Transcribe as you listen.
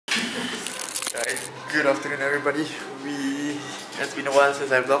Guys, good afternoon everybody. It's been a while since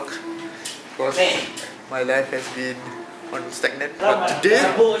I vlogged. Of course, my life has been on stagnant. But today,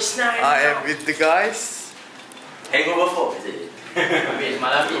 I am with the guys. Hangover 4, is it?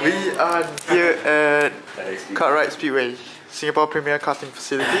 We are here at Kartrite Speedway, Singapore premier karting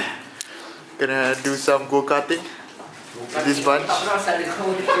facility. Gonna do some go-karting with this bunch.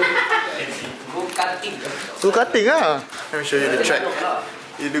 Go-karting ah! Let me show you the track.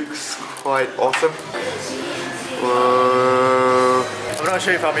 It looks quite awesome. I'm not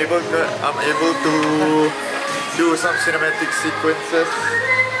sure if I'm able to do some cinematic sequences.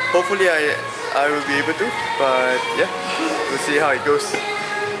 Hopefully I will be able to, but yeah, we'll see how it goes.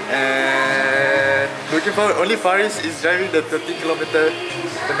 And looking forward, only Faris is driving the 30km, the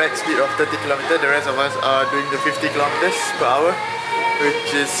max speed of 30km. The rest of us are doing the 50km per hour,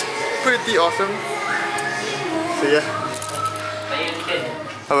 which is pretty awesome. So yeah.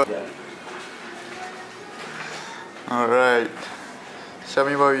 Alright. Show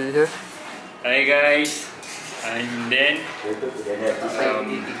me why we're here. Hi guys, I'm Dan.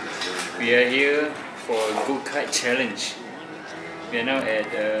 We are here for a go-kart challenge. We are now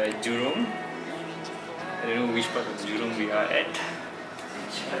at Jurong. I don't know which part of Jurong we are at.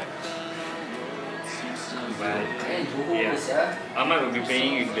 But yeah, Ahmad will be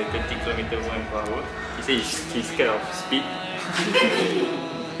playing with the 30km per hour. He says he's scared of speed.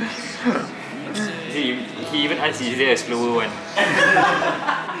 He even asked, is there a slower one?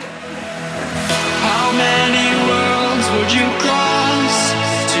 How many worlds would you cross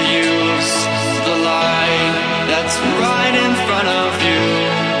to use the line that's right in front of you?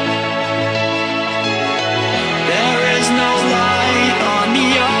 There is no light on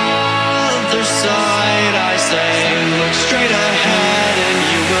the other side. I say look straight ahead and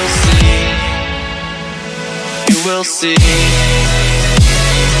you will see. You will see.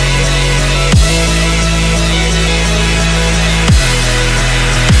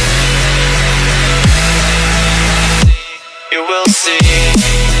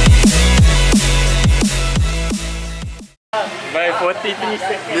 By 43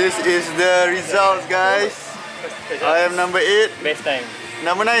 seconds. This is the results, guys. I am number 8. Best time.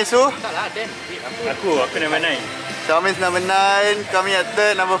 Number 9, Su? Aku number 9. Shamis number 9. Kami at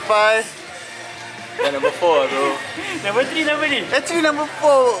third, number 5. Dan number 4 tu. Number 3 number ni? Actually number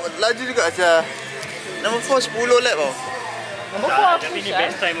 4 laju juga aja. Number 4 10 lap tau. Number 4 aku. Tapi ni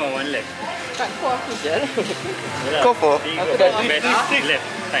best time lah, 1 lap. Kat 4 aku je. Kau 4? Aku dah best lap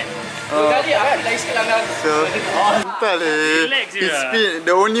time. Kali lagi sikit langgar. So, entah leh. He spin,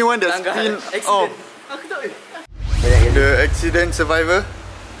 the only one that spin. Oh, Aku tak boleh. the accident survivor.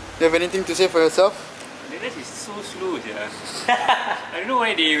 Do you have anything to say for yourself? The rest is so slow je. I don't know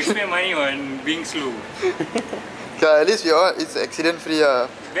why they spend money on being slow. Okay, at least it's accident free ah.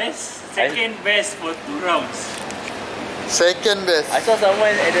 Best, second best for 2 rounds. Second best. I saw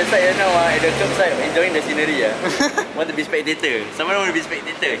someone at the side now, at the curbside, enjoying the scenery. Want to be spectator. Someone want to be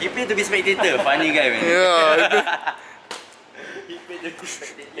spectator. He paid to be spectator. Funny guy, man. Yeah. He paid to be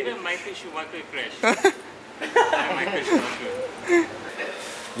spectator. Even Michael Schumacher crash. Michael Schumacher.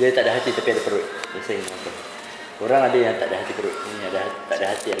 Dia tak ada hati tapi ada perut. Biasa yang macam. Orang ada yang tak ada hati perut. Ini ada tak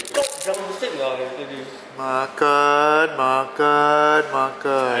ada hati ada perut. Kau jangan pusing lah kata dia. Makan, makan,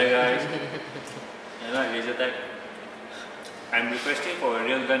 makan. Hi guys. Hello, laser tag. I'm requesting for a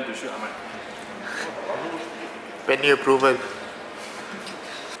real gun to shoot Ahmad. Penny approval.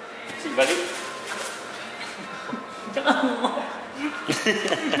 Si balik.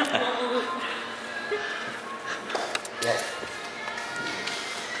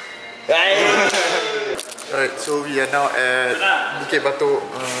 Alright, so we are now at Bukit Batok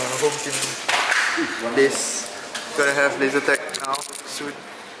home team base. Gonna have laser tag now soon.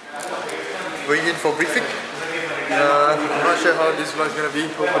 Going in for briefing. I'm not sure how this vlog is gonna be.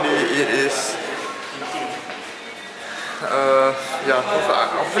 Hopefully it is. Yeah,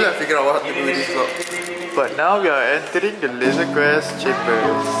 hopefully I figure out what to do with this vlog. But now we are entering the laser quest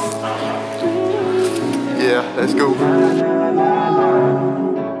chambers. Yeah, let's go.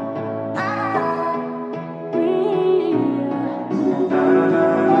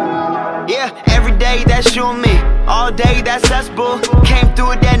 Yeah, every day that's you and me. All day that's us, boo. Came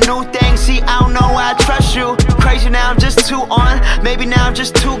through with that new thing. See, I don't know why I trust you. Crazy now, I'm just too on. Maybe now I'm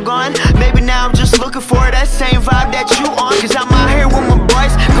just too gone. Maybe now I'm just looking for that same vibe that you on. Cause I'm out here with my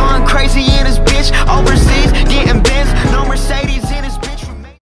boys, going crazy in this bitch. Overseas, getting Benz, no Mercedes in this bitch.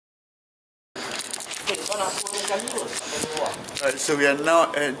 Alright, so we are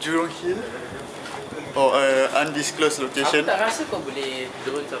now at Jurong Hill. Or undisclosed location. Aku tak rasa kau boleh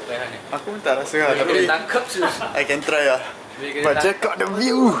drone sampai sana. Aku pun tak rasa lah, Kau boleh tapi tangkap je. I can try lah. But check out the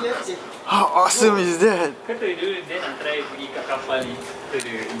view. How awesome is that? Kau tahu dulu dia nak try pergi kat kapal ni. Tu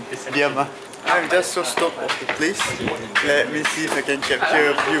dia intersection. Diam ah. I'm just so stoked of the place. Let me see if I can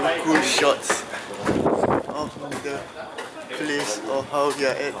capture a few cool shots of the place or how we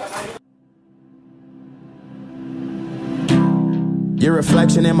are at. Your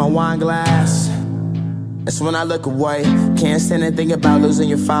reflection in my wine glass. That's when I look away. Can't stand and think about losing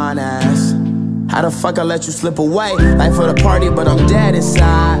your fine ass. How the fuck I let you slip away? Life for the party, but I'm dead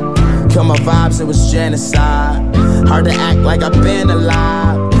inside. Kill my vibes, it was genocide. Hard to act like I've been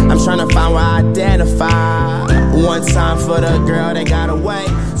alive. I'm trying to find where I identify. One time for the girl that got away.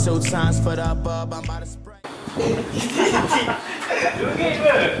 2 times for the bub, I'm about to spray.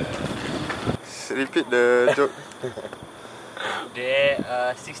 Repeat the joke. There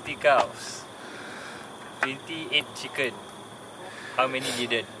are 60 cows, 28 chicken. How many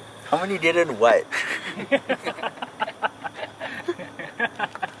didn't? How many didn't what?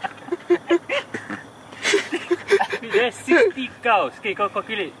 There's 60 cows. Okay, kau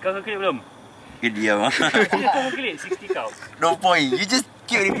calculate. Kau calculate belum? Diam. Kau calculate 60 cows. No point. You just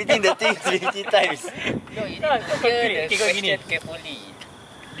keep repeating the thing 50 times. No, you Tak, need kau to hear calculate. the Okay, kau gini. question carefully.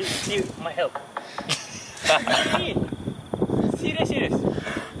 This might help. Serious.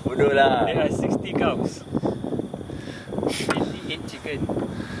 Bodoh lah. There are 60 cows, 28 chicken.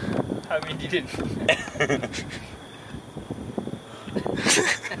 How many didn't?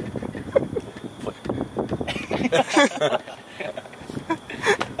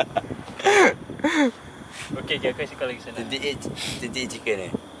 Okay, aku kasih kau lagi senang. 28 chicken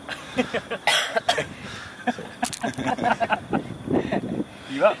eh.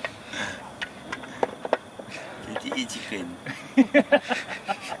 You up? 28 chicken.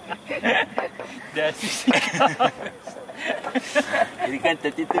 There are 60 cows. Jadi kan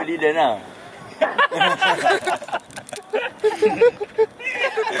 32 didn't lah.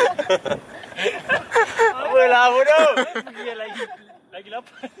 Apalah bodoh. Dia lagi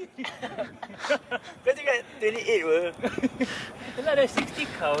lapar. Kau cakap 28 apa? Itulah ada 60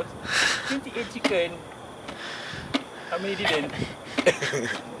 cows, 28 chicken. How many didn't?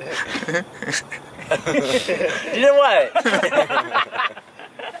 Didn't what?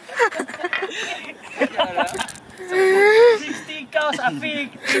 60 cows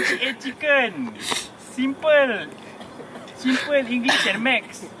Afiq, 28 chicken. Simple English and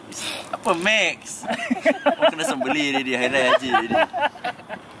Max. Apa Max? Kau kena sembeli dia hari haji dia.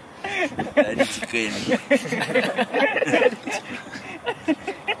 Tadi chicken.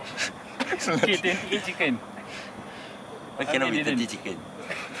 Okay, 28 chicken. Why cannot be 30 chicken?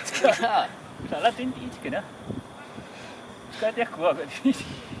 Salah 28 chicken lah. Kau hati aku lah kat sini.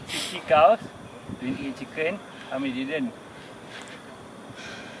 60 cows, 28 chicken. How many didn't?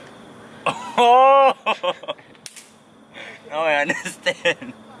 Oh! Now I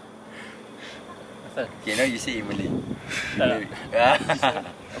understand. Asal? Okay, now you say in Malay. Tak lah.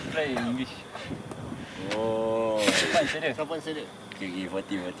 Apply in English. Oh. Sopan saya. Okay,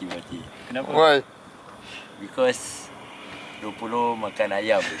 40. Kenapa? Why? Because 20 makan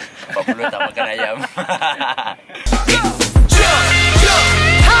ayam, 40 tak makan ayam.